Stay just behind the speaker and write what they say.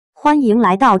欢迎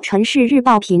来到陈氏日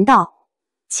报频道，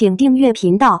请订阅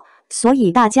频道，所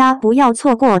以大家不要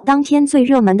错过当天最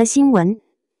热门的新闻。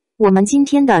我们今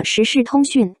天的时事通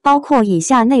讯包括以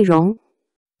下内容：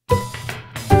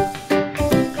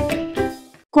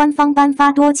官方颁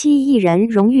发多栖艺人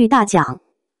荣誉大奖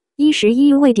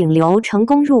，11位顶流成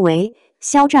功入围，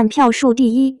肖战票数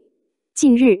第一。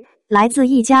近日，来自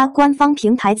一家官方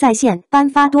平台在线颁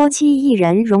发多栖艺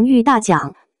人荣誉大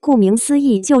奖。顾名思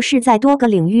义，就是在多个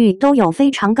领域都有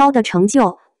非常高的成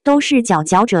就，都是佼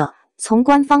佼者。从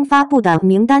官方发布的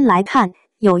名单来看，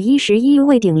有11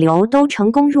位顶流都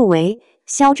成功入围，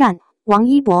肖战、王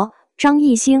一博、张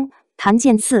艺兴、谭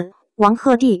健次、王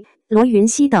鹤棣、罗云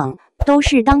熙等都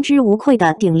是当之无愧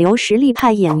的顶流实力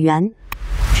派演员。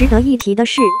值得一提的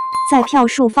是，在票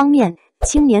数方面，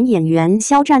青年演员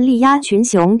肖战力压群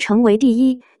雄，成为第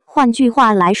一。换句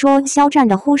话来说，肖战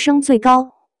的呼声最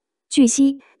高。据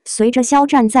悉，随着肖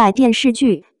战在电视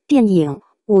剧、电影、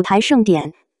舞台盛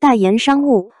典、代言商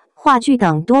务、话剧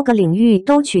等多个领域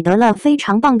都取得了非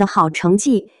常棒的好成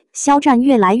绩，肖战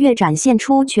越来越展现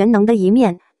出全能的一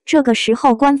面。这个时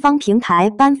候，官方平台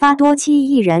颁发多栖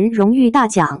艺人荣誉大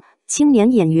奖，青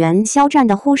年演员肖战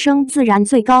的呼声自然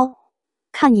最高。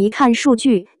看一看数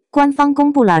据，官方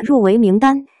公布了入围名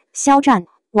单，肖战、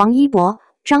王一博、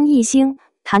张艺兴、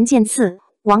谭健次、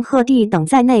王鹤棣等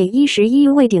在内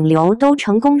11位顶流都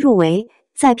成功入围。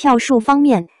在票数方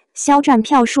面，肖战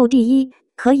票数第一，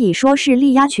可以说是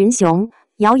力压群雄，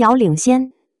遥遥领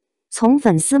先。从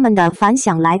粉丝们的反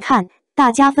响来看，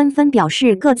大家纷纷表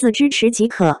示各自支持即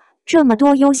可。这么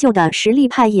多优秀的实力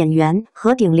派演员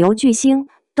和顶流巨星，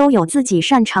都有自己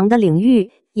擅长的领域，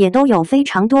也都有非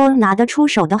常多拿得出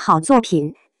手的好作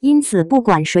品，因此不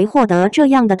管谁获得这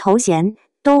样的头衔，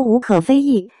都无可非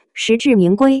议，实至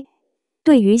名归。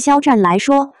对于肖战来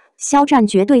说，肖战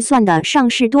绝对算得上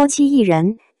是多栖艺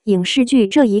人。影视剧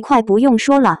这一块不用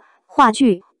说了，话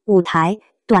剧、舞台、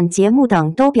短节目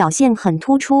等都表现很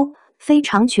突出，非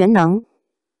常全能。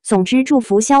总之，祝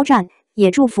福肖战，也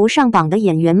祝福上榜的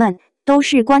演员们，都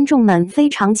是观众们非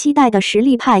常期待的实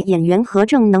力派演员和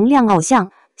正能量偶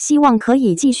像。希望可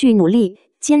以继续努力，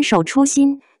坚守初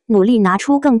心，努力拿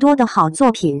出更多的好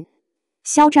作品。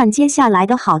肖战接下来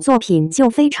的好作品就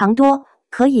非常多，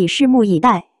可以拭目以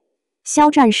待。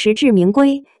肖战实至名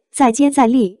归，再接再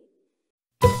厉。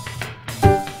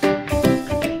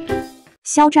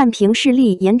肖战凭势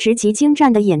力颜值及精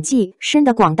湛的演技深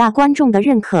得广大观众的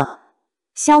认可。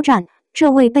肖战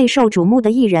这位备受瞩目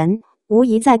的艺人，无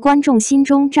疑在观众心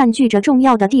中占据着重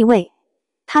要的地位。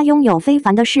他拥有非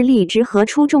凡的视力值和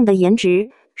出众的颜值，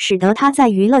使得他在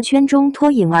娱乐圈中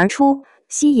脱颖而出，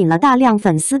吸引了大量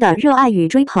粉丝的热爱与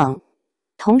追捧。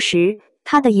同时，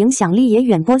他的影响力也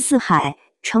远播四海，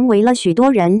成为了许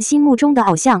多人心目中的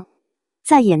偶像。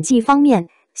在演技方面，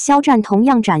肖战同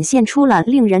样展现出了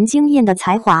令人惊艳的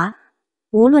才华。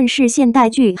无论是现代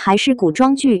剧还是古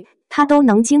装剧，他都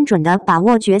能精准地把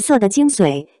握角色的精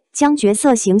髓，将角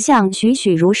色形象栩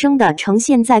栩如生地呈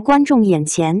现在观众眼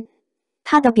前。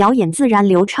他的表演自然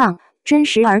流畅，真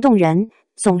实而动人，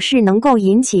总是能够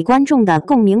引起观众的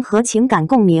共鸣和情感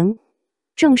共鸣。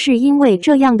正是因为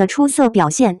这样的出色表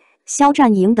现，肖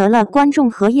战赢得了观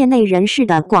众和业内人士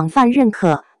的广泛认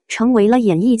可，成为了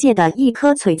演艺界的一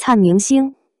颗璀璨明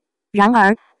星。然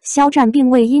而，肖战并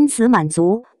未因此满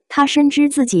足，他深知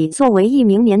自己作为一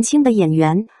名年轻的演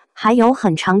员，还有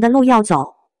很长的路要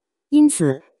走。因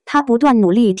此，他不断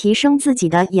努力提升自己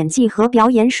的演技和表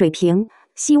演水平，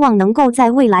希望能够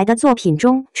在未来的作品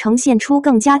中呈现出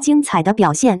更加精彩的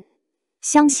表现。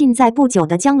相信在不久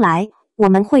的将来，我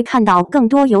们会看到更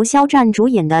多由肖战主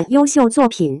演的优秀作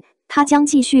品，他将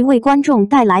继续为观众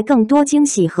带来更多惊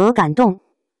喜和感动。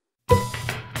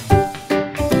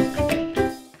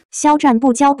肖战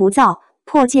不骄不躁，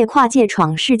破界跨界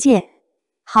闯世界。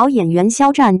好演员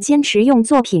肖战坚持用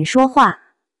作品说话。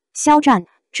肖战，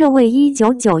这位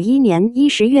1991年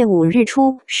10月5日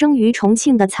出生于重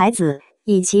庆的才子，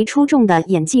以其出众的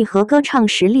演技和歌唱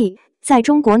实力，在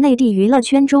中国内地娱乐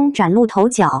圈中崭露头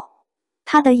角。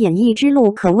他的演艺之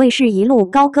路可谓是一路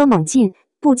高歌猛进，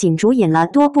不仅主演了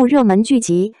多部热门剧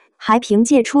集，还凭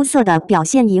借出色的表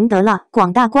现赢得了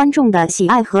广大观众的喜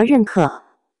爱和认可。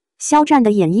肖战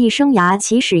的演艺生涯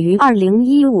起始于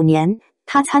2015年，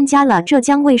他参加了浙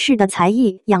江卫视的才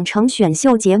艺养成选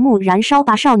秀节目《燃烧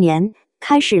吧少年》，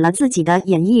开始了自己的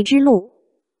演艺之路。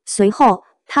随后，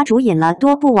他主演了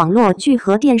多部网络剧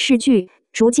和电视剧，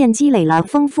逐渐积累了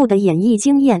丰富的演艺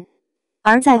经验。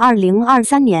而在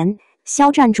2023年，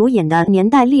肖战主演的年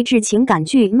代励志情感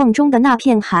剧《梦中的那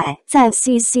片海》在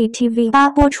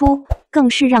CCTV8 播出，更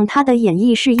是让他的演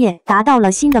艺事业达到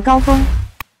了新的高峰。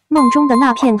梦中的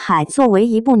那片海》作为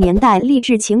一部年代励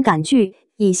志情感剧，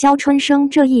以肖春生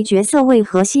这一角色为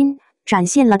核心，展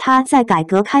现了他在改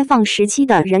革开放时期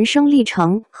的人生历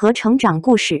程和成长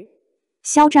故事。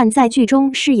肖战在剧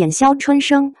中饰演肖春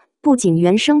生，不仅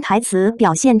原声台词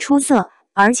表现出色，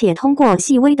而且通过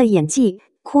细微的演技、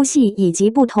哭戏以及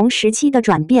不同时期的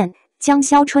转变，将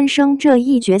肖春生这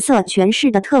一角色诠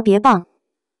释得特别棒。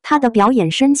他的表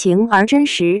演深情而真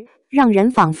实，让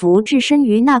人仿佛置身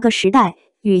于那个时代，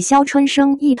与肖春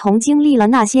生一同经历了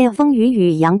那些风雨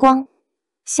与阳光。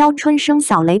肖春生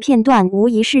扫雷片段无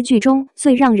疑是剧中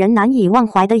最让人难以忘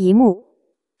怀的一幕。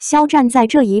肖战在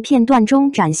这一片段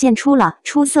中展现出了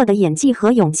出色的演技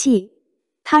和勇气。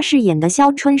他饰演的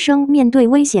肖春生面对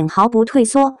危险毫不退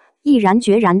缩，毅然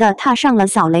决然地踏上了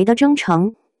扫雷的征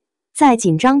程。在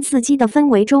紧张刺激的氛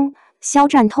围中，肖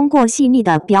战通过细腻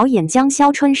的表演，将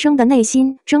肖春生的内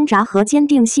心挣扎和坚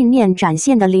定信念展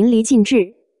现得淋漓尽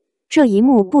致。这一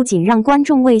幕不仅让观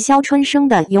众为肖春生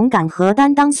的勇敢和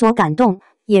担当所感动，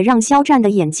也让肖战的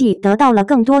演技得到了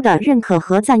更多的认可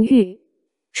和赞誉。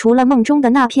除了梦中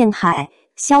的那片海，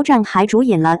肖战还主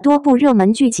演了多部热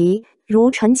门剧集，如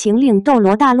《陈情令》《斗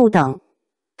罗大陆》等。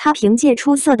他凭借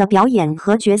出色的表演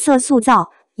和角色塑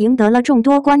造，赢得了众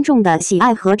多观众的喜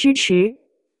爱和支持。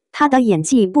他的演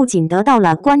技不仅得到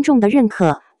了观众的认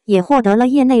可，也获得了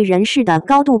业内人士的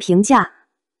高度评价。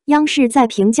央视在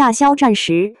评价肖战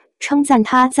时，称赞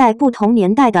他在不同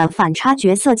年代的反差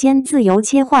角色间自由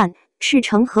切换，赤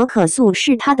诚和可塑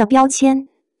是他的标签。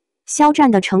肖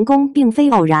战的成功并非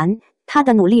偶然，他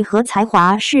的努力和才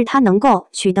华是他能够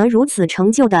取得如此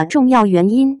成就的重要原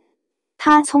因。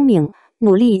他聪明、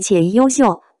努力且优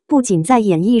秀，不仅在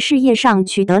演艺事业上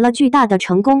取得了巨大的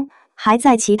成功，还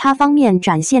在其他方面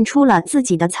展现出了自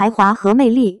己的才华和魅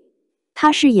力。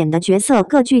他饰演的角色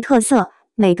各具特色，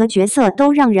每个角色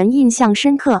都让人印象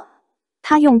深刻。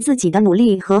他用自己的努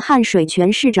力和汗水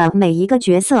诠释着每一个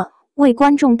角色，为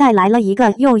观众带来了一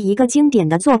个又一个经典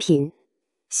的作品。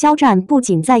肖战不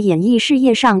仅在演艺事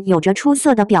业上有着出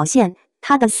色的表现，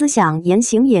他的思想言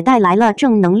行也带来了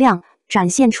正能量，展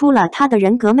现出了他的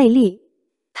人格魅力。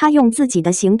他用自己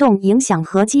的行动影响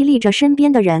和激励着身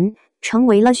边的人，成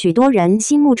为了许多人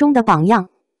心目中的榜样。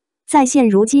在现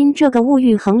如今这个物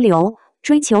欲横流、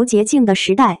追求捷径的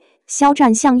时代，肖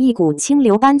战像一股清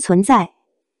流般存在。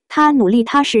他努力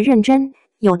踏实认真，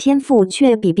有天赋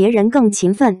却比别人更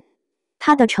勤奋。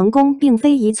他的成功并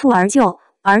非一蹴而就，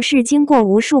而是经过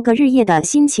无数个日夜的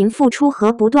辛勤付出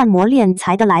和不断磨练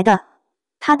才得来的。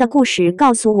他的故事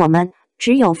告诉我们，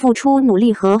只有付出努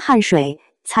力和汗水，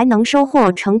才能收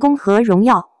获成功和荣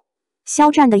耀。肖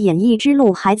战的演艺之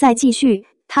路还在继续，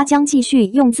他将继续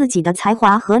用自己的才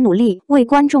华和努力为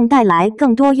观众带来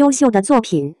更多优秀的作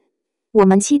品。我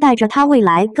们期待着他未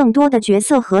来更多的角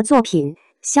色和作品，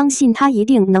相信他一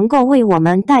定能够为我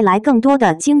们带来更多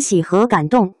的惊喜和感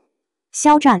动。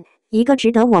肖战，一个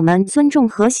值得我们尊重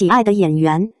和喜爱的演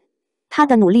员，他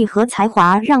的努力和才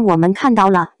华让我们看到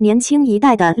了年轻一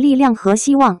代的力量和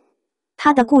希望。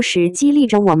他的故事激励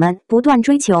着我们不断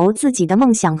追求自己的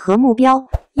梦想和目标，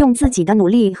用自己的努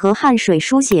力和汗水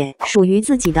书写属于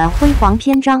自己的辉煌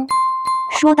篇章。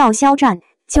说到肖战，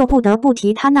就不得不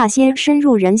提他那些深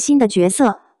入人心的角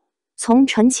色，从《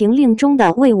陈情令》中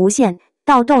的魏无羡，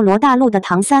到《斗罗大陆》的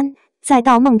唐三，再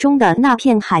到梦中的那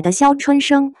片海的肖春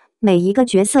生，每一个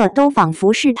角色都仿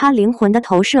佛是他灵魂的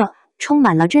投射，充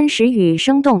满了真实与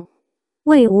生动。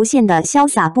魏无羡的潇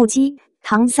洒不羁，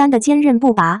唐三的坚韧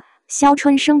不拔，肖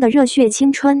春生的热血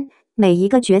青春，每一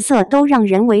个角色都让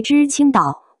人为之倾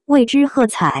倒，为之喝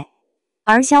彩。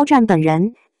而肖战本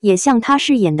人也像他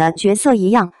饰演的角色一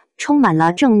样，充满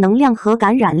了正能量和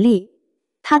感染力。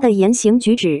他的言行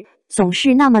举止总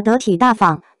是那么得体大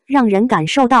方，让人感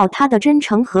受到他的真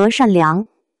诚和善良。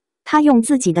他用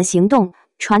自己的行动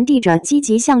传递着积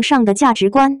极向上的价值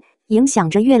观，影响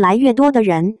着越来越多的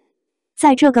人。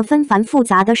在这个纷繁复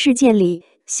杂的世界里，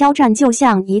肖战就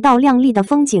像一道亮丽的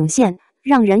风景线，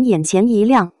让人眼前一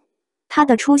亮。他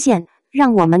的出现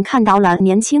让我们看到了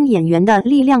年轻演员的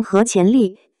力量和潜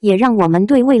力，也让我们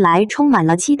对未来充满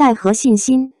了期待和信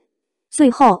心。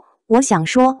最后，我想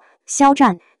说，肖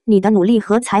战，你的努力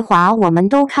和才华我们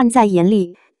都看在眼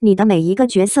里，你的每一个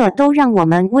角色都让我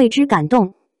们为之感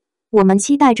动。我们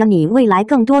期待着你未来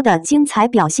更多的精彩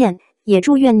表现，也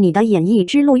祝愿你的演艺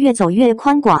之路越走越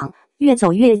宽广，越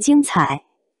走越精彩。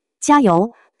加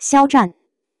油，肖战，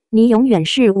你永远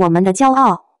是我们的骄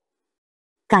傲。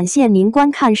感谢您观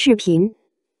看视频。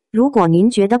如果您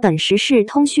觉得本时事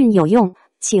通讯有用，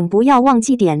请不要忘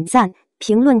记点赞、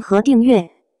评论和订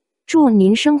阅。祝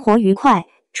您生活愉快，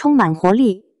充满活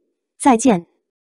力。再见。